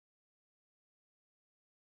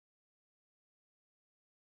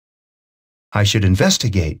I should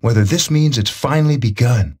investigate whether this means it's finally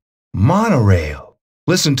begun. Monorail.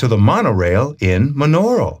 Listen to the monorail in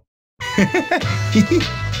monaural.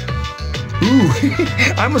 Ooh,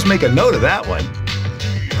 I must make a note of that one.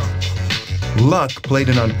 Luck played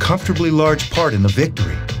an uncomfortably large part in the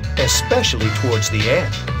victory, especially towards the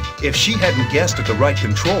end. If she hadn't guessed at the right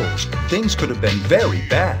controls, things could have been very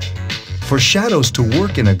bad. For shadows to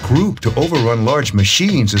work in a group to overrun large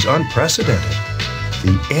machines is unprecedented.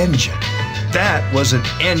 The engine. That was an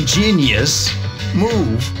ingenious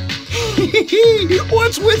move.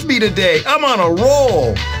 What's with me today? I'm on a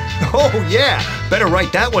roll. Oh yeah, better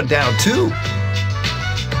write that one down too.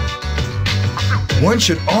 One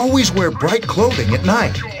should always wear bright clothing at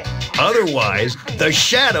night. Otherwise, the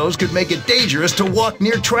shadows could make it dangerous to walk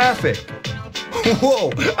near traffic.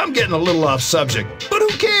 Whoa, I'm getting a little off subject, but who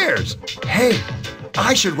cares? Hey,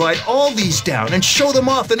 I should write all these down and show them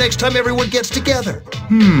off the next time everyone gets together.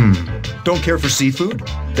 Don't care for seafood?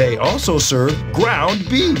 They also serve ground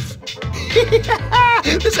beef.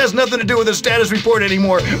 This has nothing to do with the status report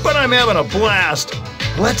anymore, but I'm having a blast.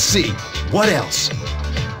 Let's see, what else?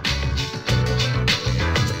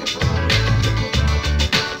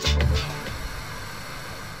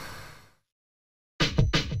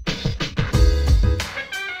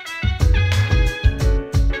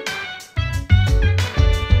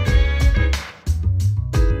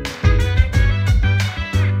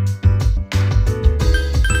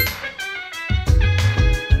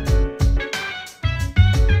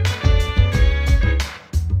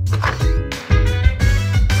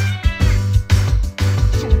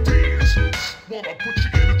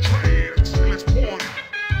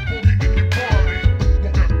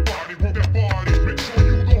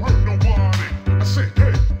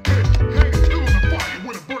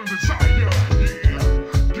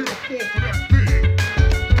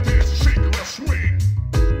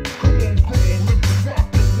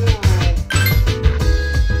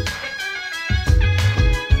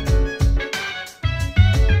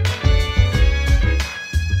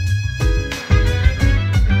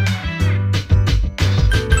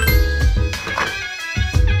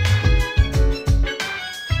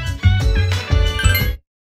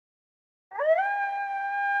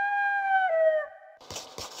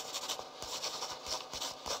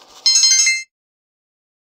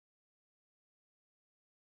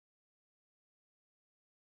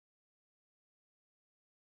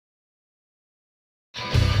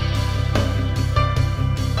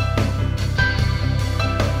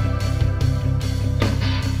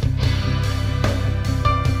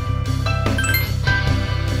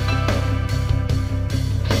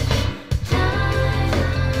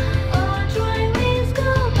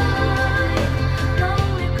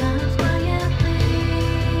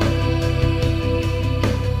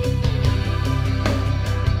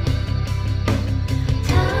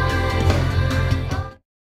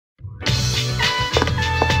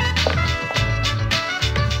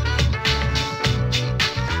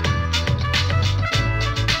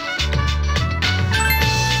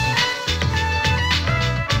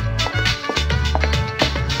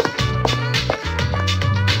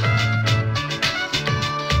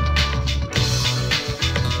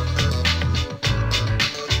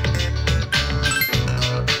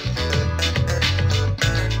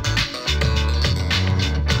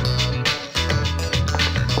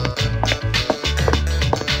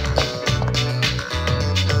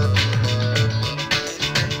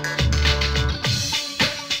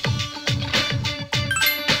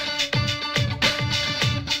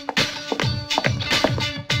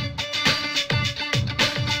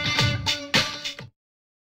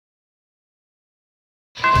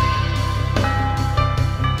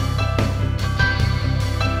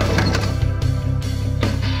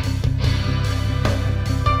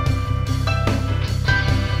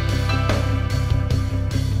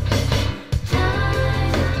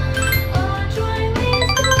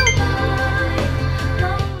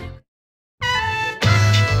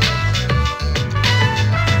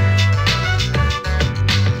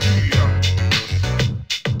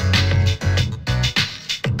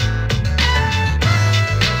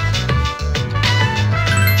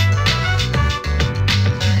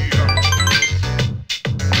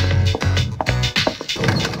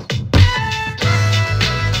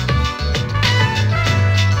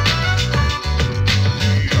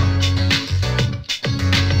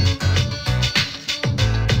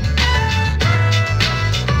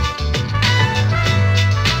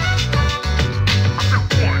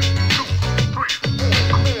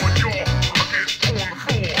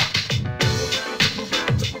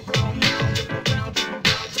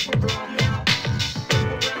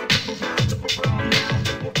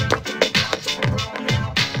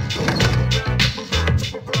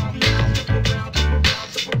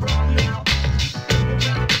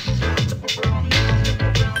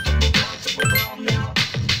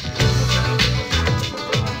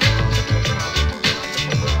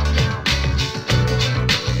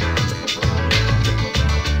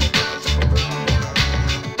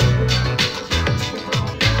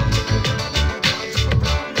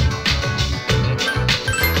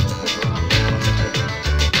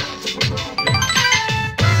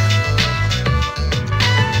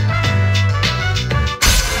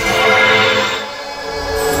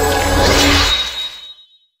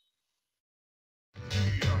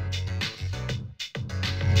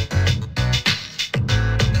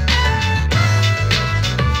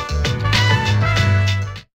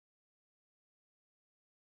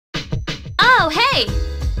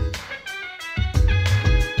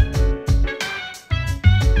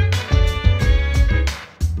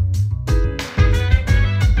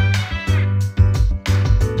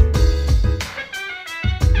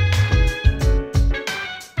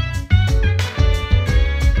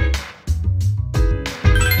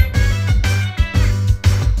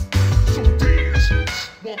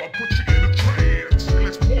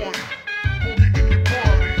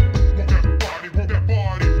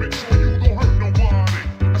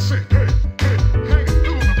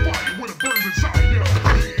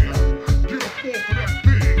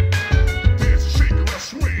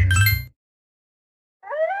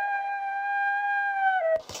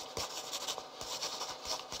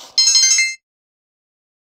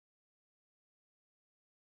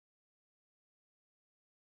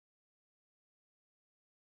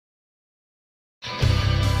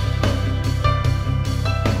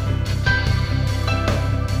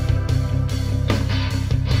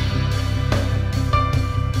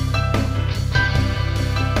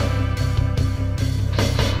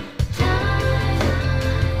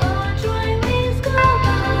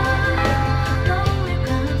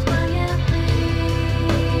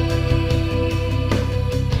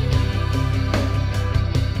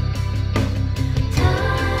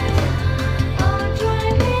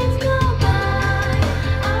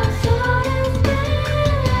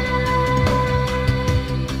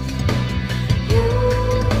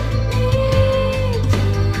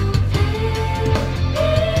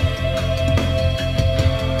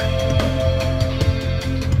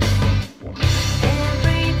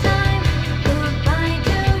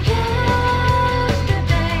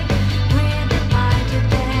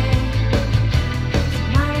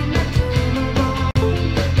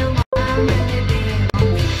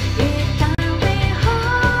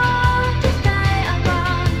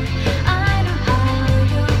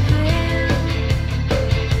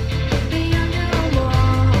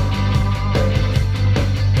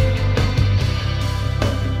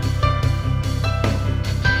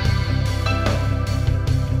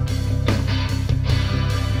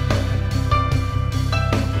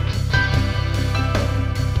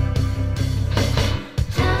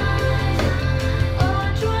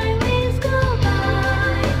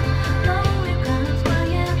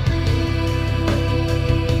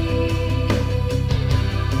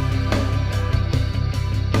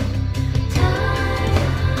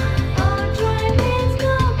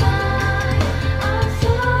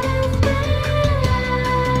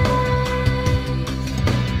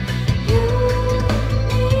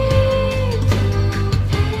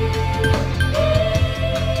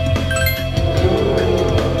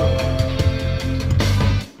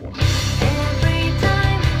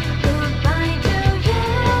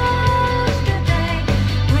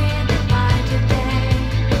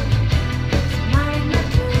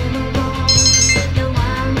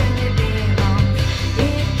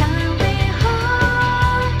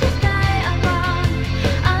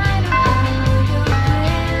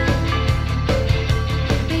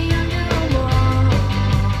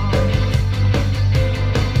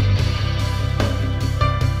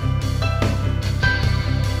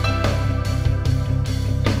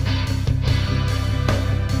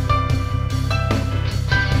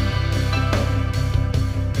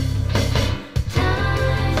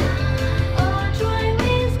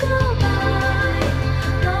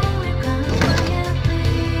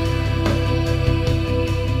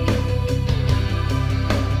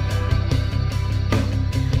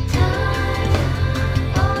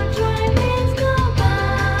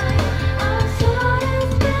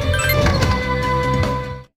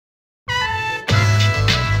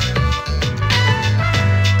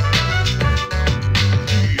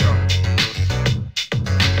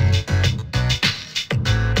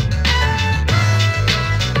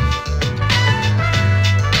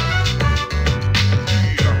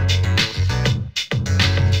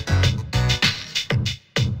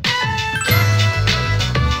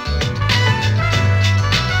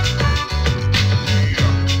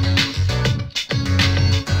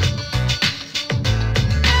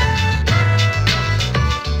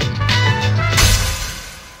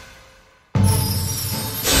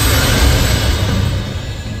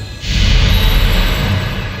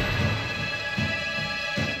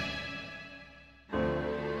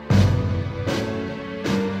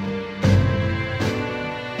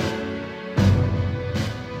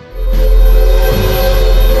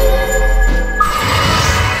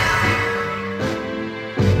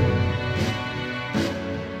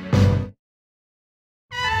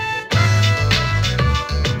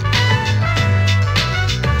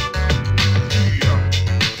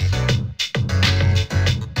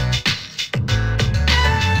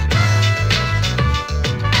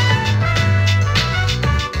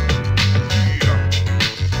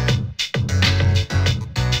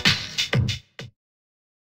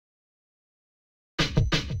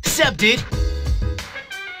 did?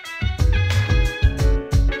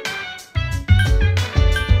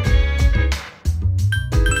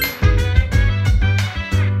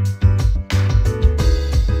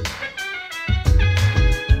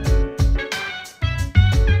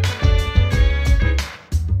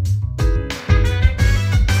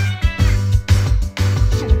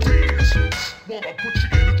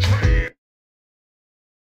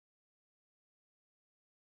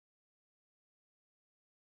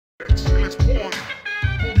 Let's party.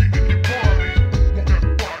 Boogie in your body. Rock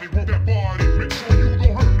that body. Make sure you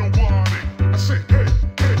don't hurt nobody. I say, hey,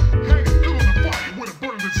 hey, hey, feel the fire with a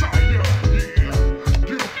burning desire. Yeah,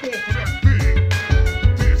 get up off of that thing.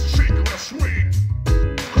 Dance and shake and let's swing.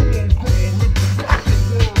 Come on, let me rock the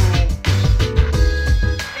world.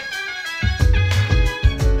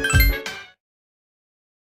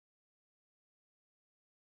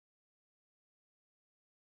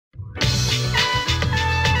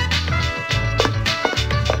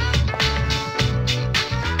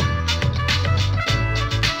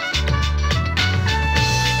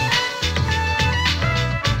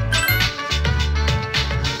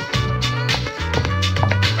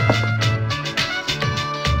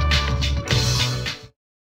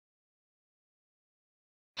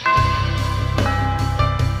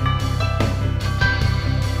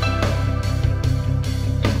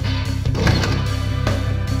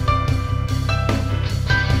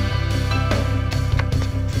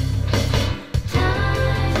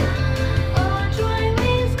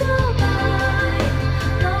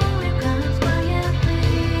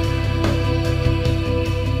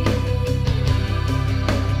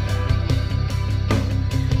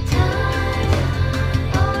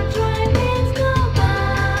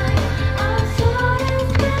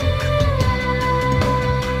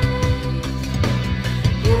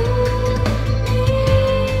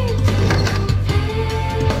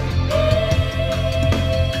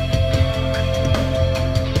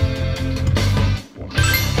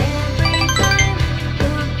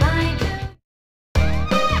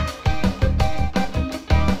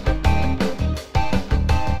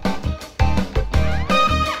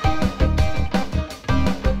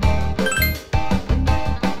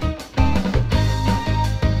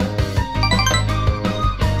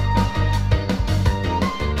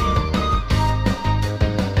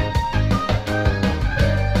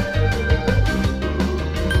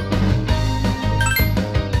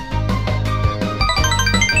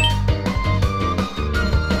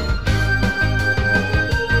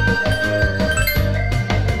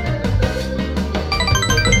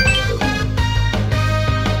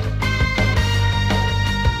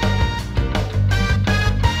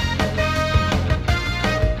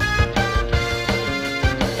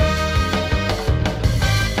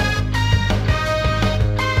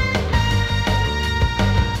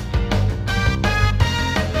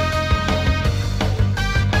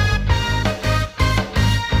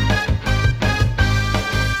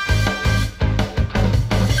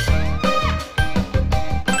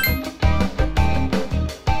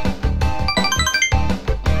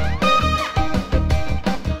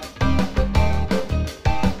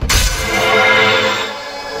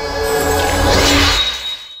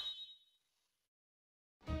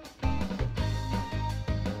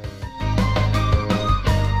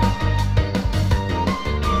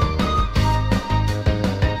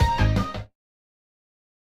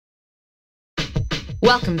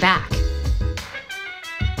 Welcome back.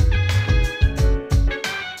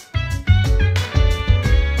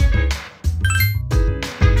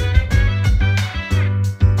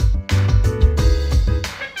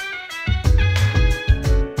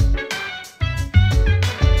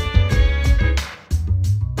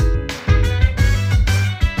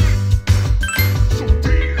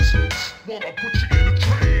 Rock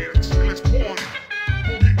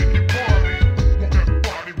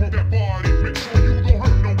that body, make sure you don't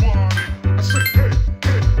hurt nobody.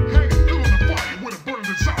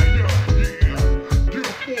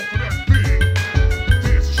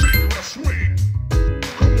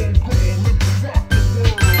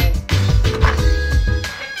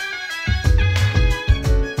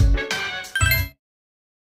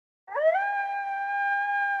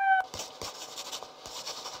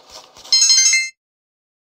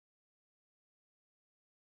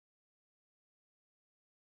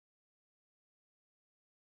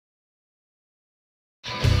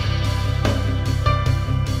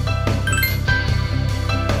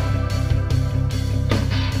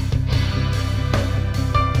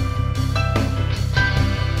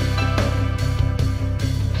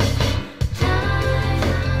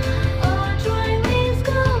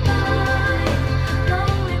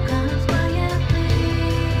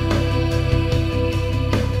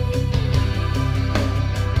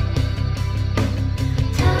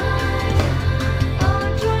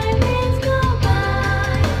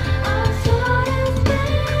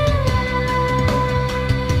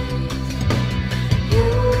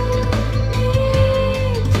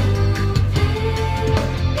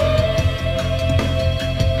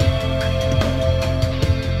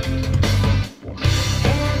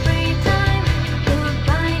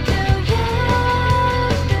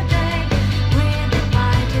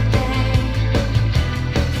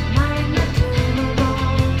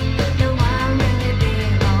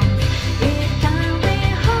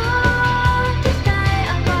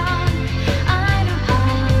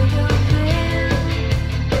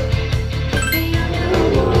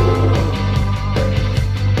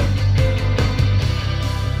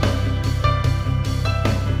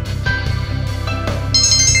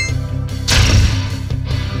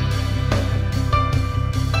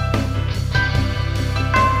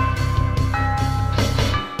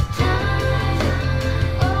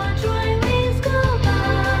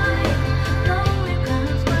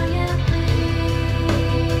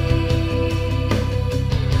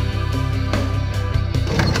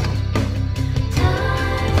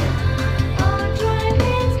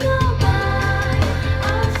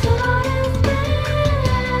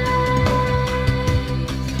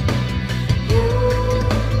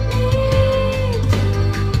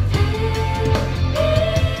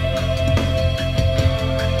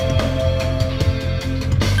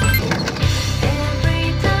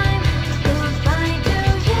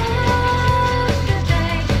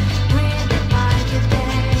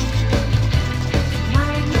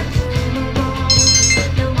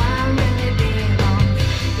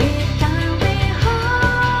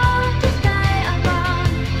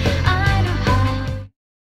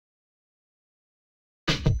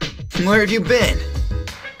 Where have you been?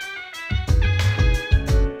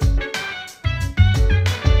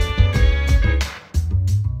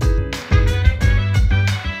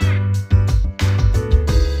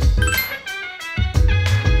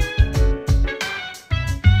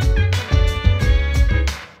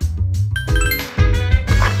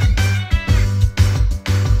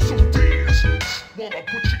 So dance, while I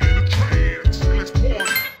put you in a trance. Let's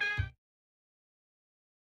party.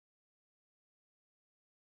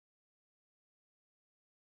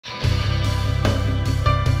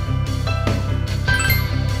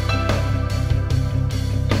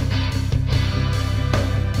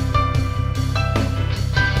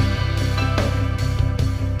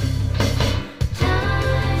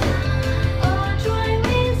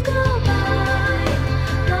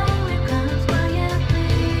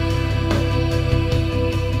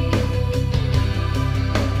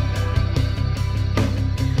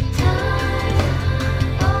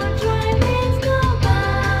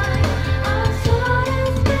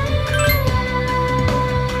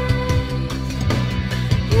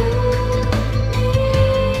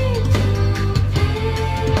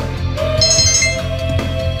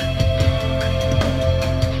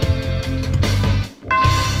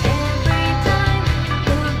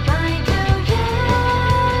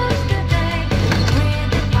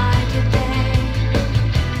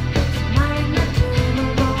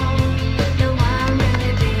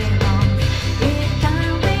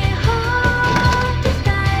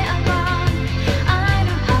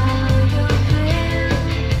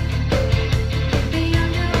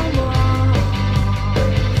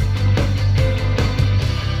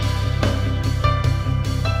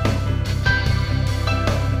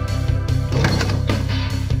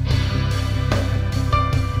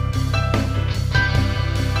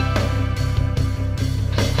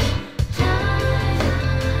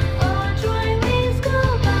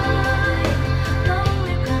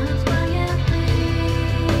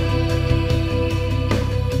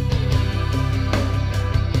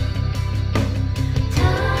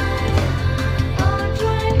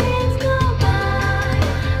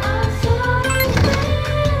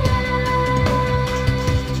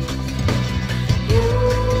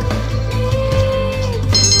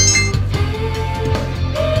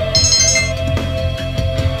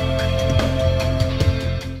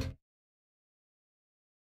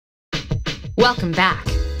 Welcome back.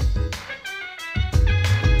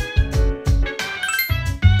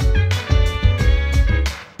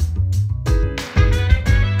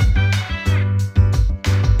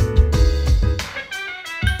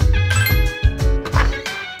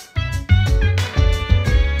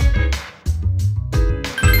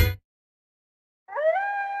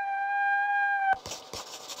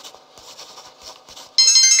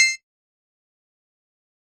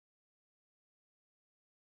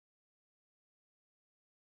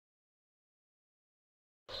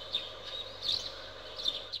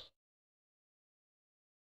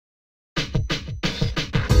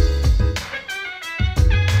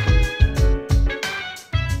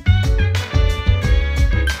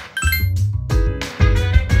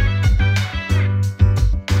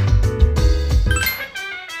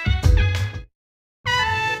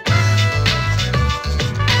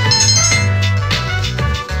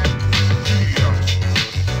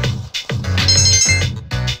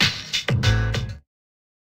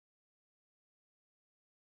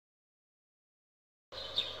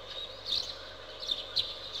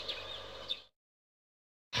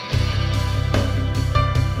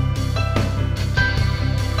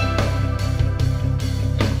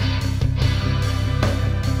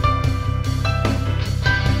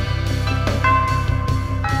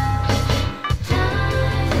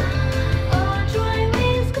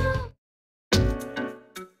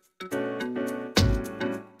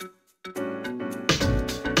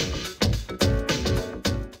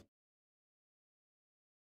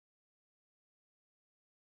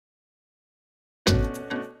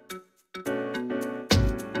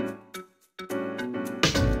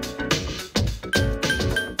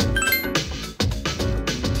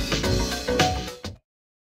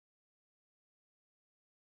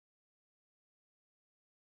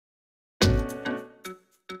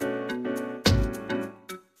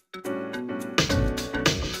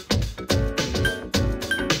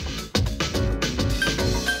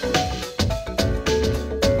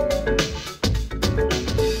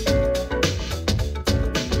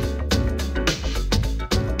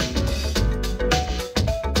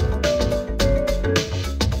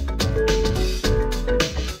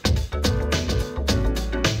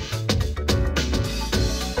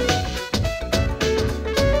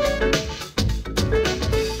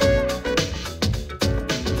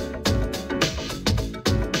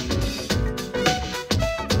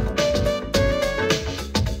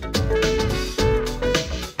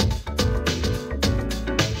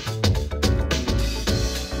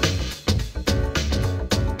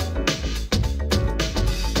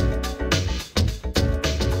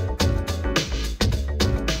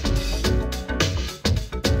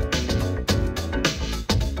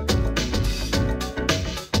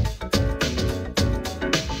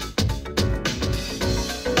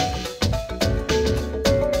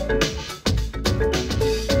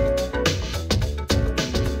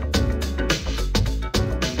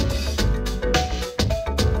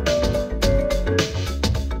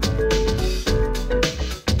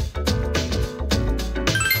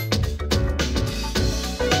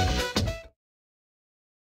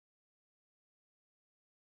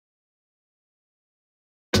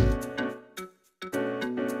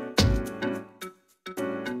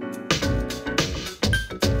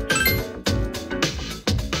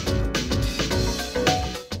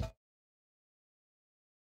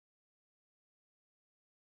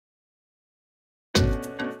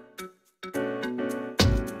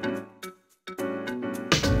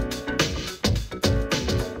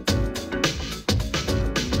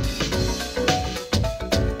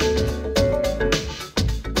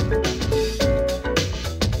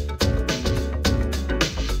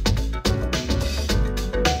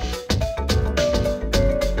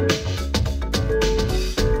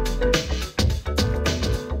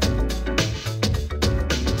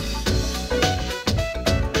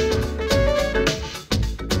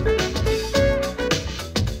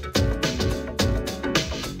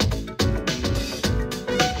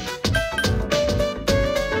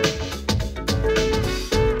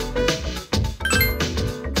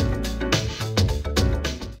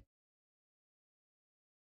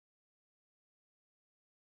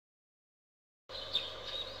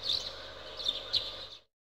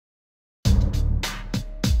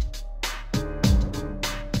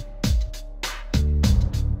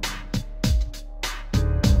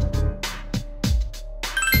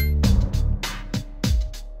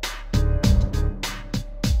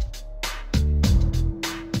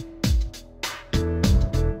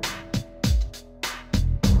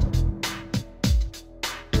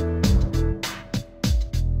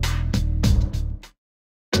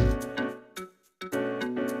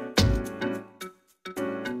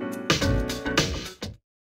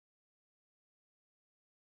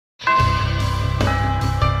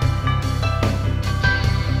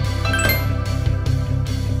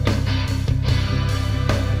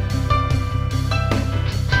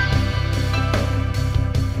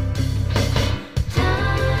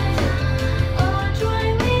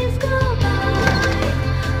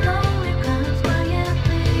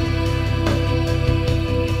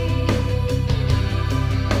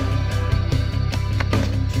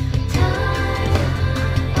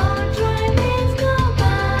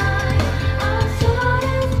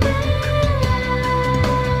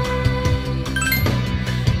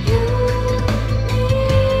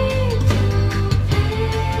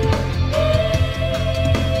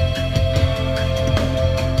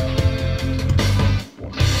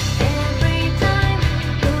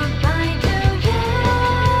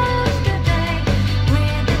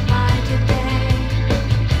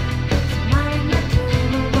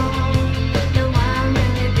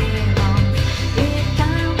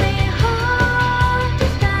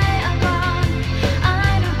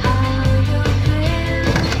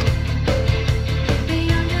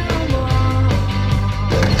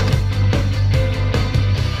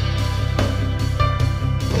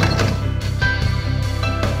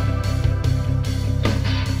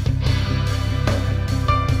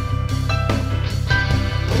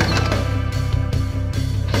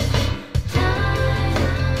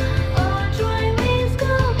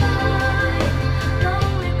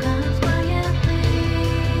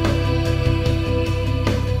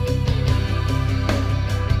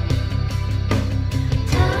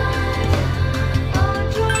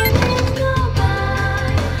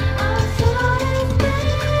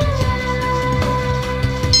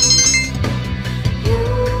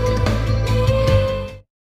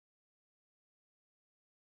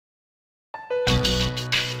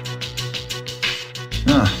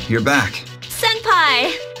 you're back.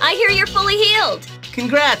 Senpai, I hear you're fully healed.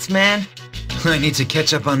 Congrats, man. I need to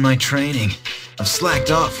catch up on my training. I've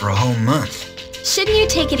slacked off for a whole month. Shouldn't you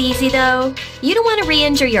take it easy, though? You don't want to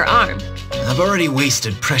re-injure your arm. I've already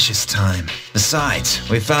wasted precious time. Besides,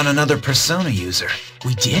 we found another Persona user.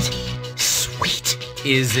 We did? Sweet.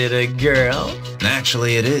 Is it a girl?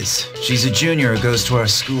 Actually, it is. She's a junior who goes to our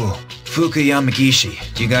school. Fuka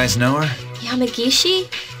Yamagishi. Do you guys know her?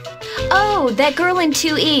 Yamagishi? Oh, that girl in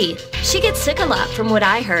 2E. She gets sick a lot from what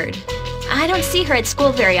I heard. I don't see her at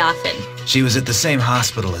school very often. She was at the same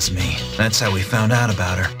hospital as me. That's how we found out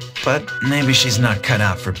about her. But maybe she's not cut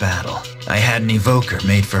out for battle. I had an evoker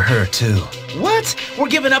made for her, too. What? We're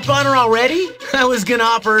giving up on her already? I was gonna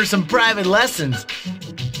offer her some private lessons.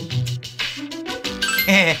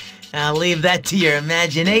 I'll leave that to your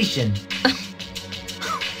imagination.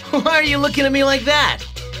 Why are you looking at me like that?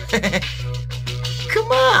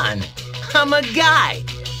 Come on, I'm a guy.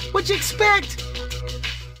 What'd you expect?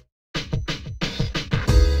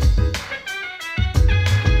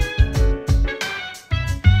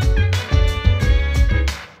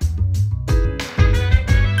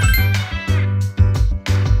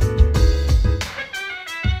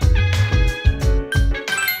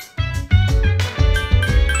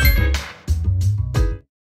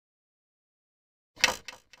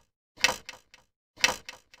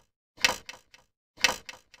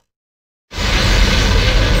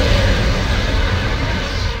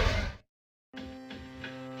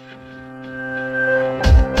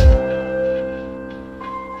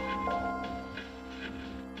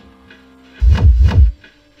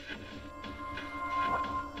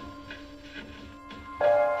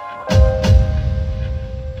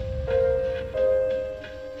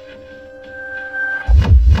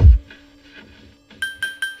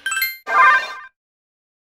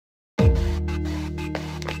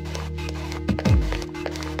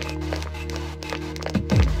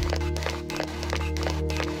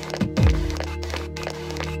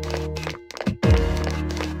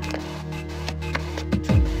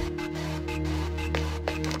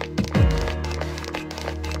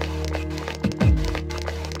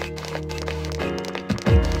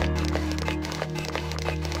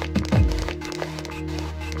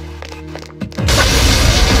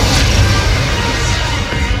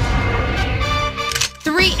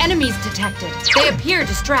 Enemies detected. They appear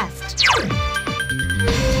distressed.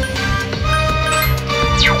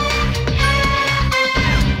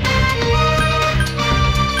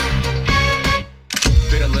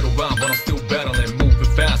 Been a little while, but I'm still battling,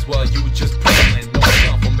 moving fast while you just battling. No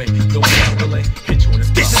time for me, no battling. Hit you in the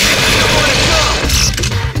spot. This is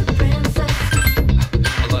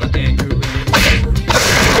a lot of anger in it.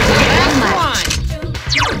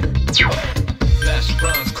 Flash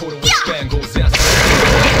bronze, coated with spangles. That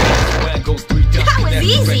was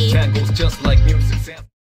easy. Just like music.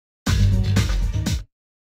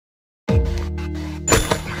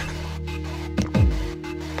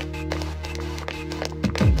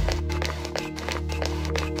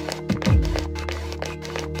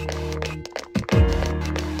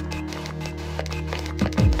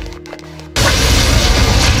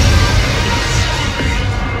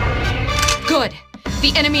 Good.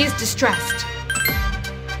 The enemy is distressed.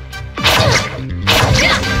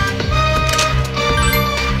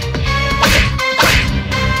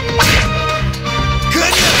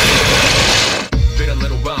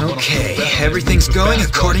 Okay, everything's going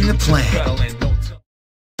according to plan.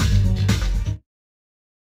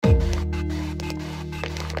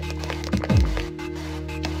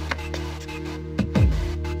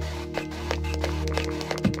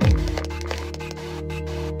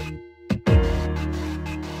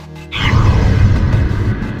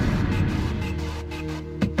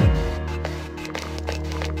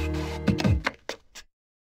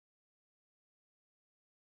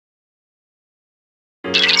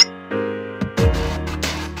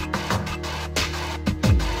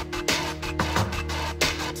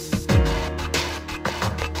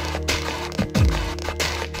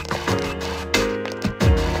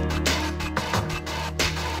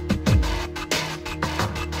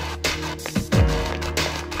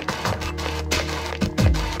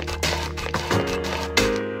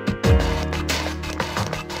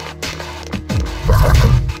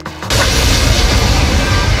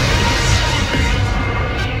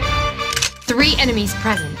 Three enemies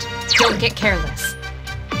present. Don't get careless.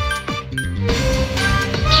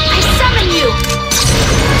 I summon you!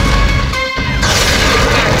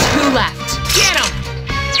 There are two left. Get him!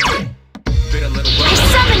 I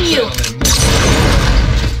summon you!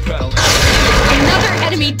 Another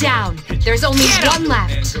enemy down. There's only one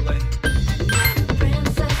left. A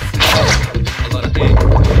lot of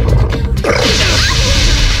anger.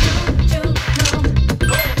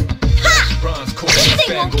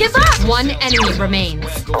 won't give up! One enemy remains.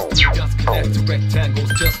 He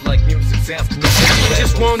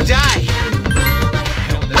just won't die!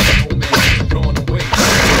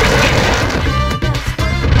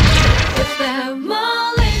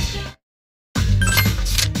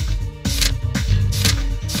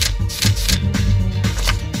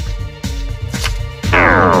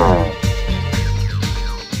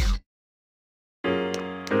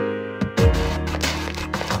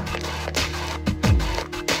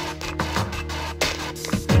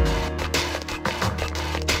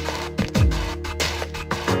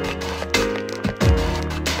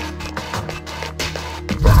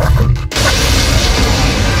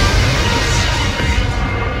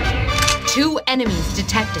 Two enemies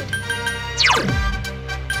detected.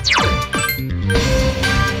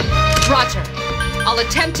 Roger. I'll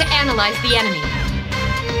attempt to analyze the enemy.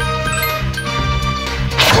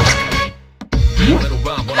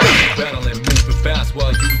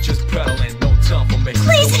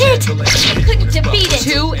 Please hit! I couldn't defeat it!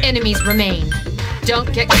 Two enemies remain.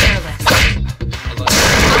 Don't get careless.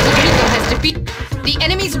 Nico has defeated. The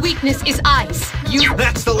enemy's weakness is ice. You.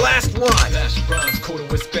 That's the last one!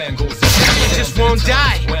 He just won't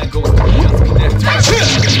die!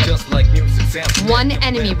 One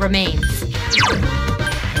enemy remains.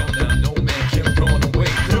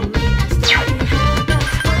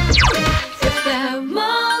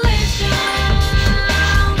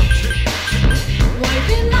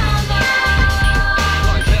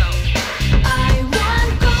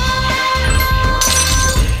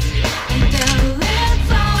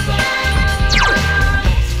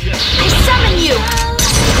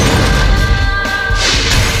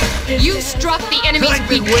 You struck the enemy's I've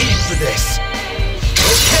been weakness. waiting for this!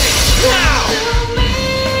 Okay, now!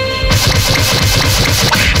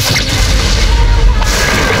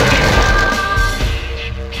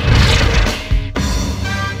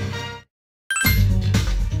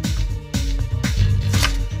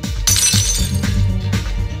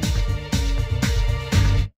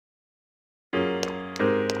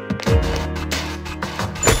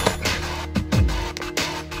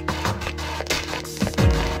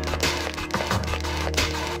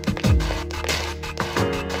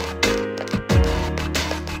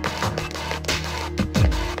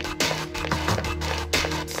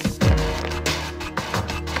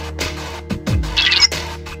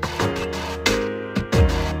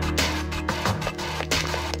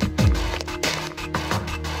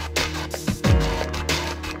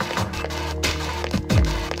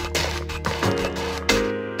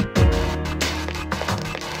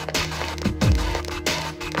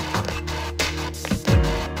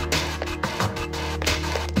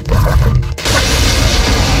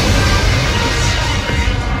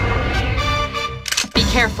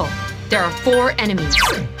 Careful. There are 4 enemies.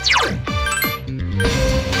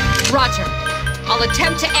 Roger. I'll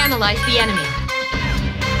attempt to analyze the enemy.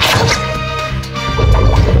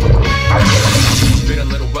 Been a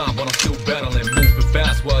little while, but I'm still battling. Moving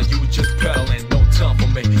fast while you just pedaling. No time for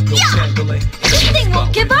me, no tangling. This thing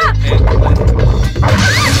won't give up!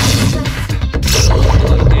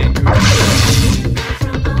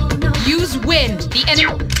 Use wind. The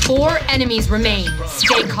enemy. 4 enemies remain.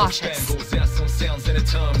 Stay cautious. Sounds in a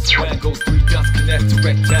time. Swag goes 3 dots connect to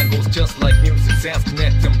rectangles, just like music sounds connect.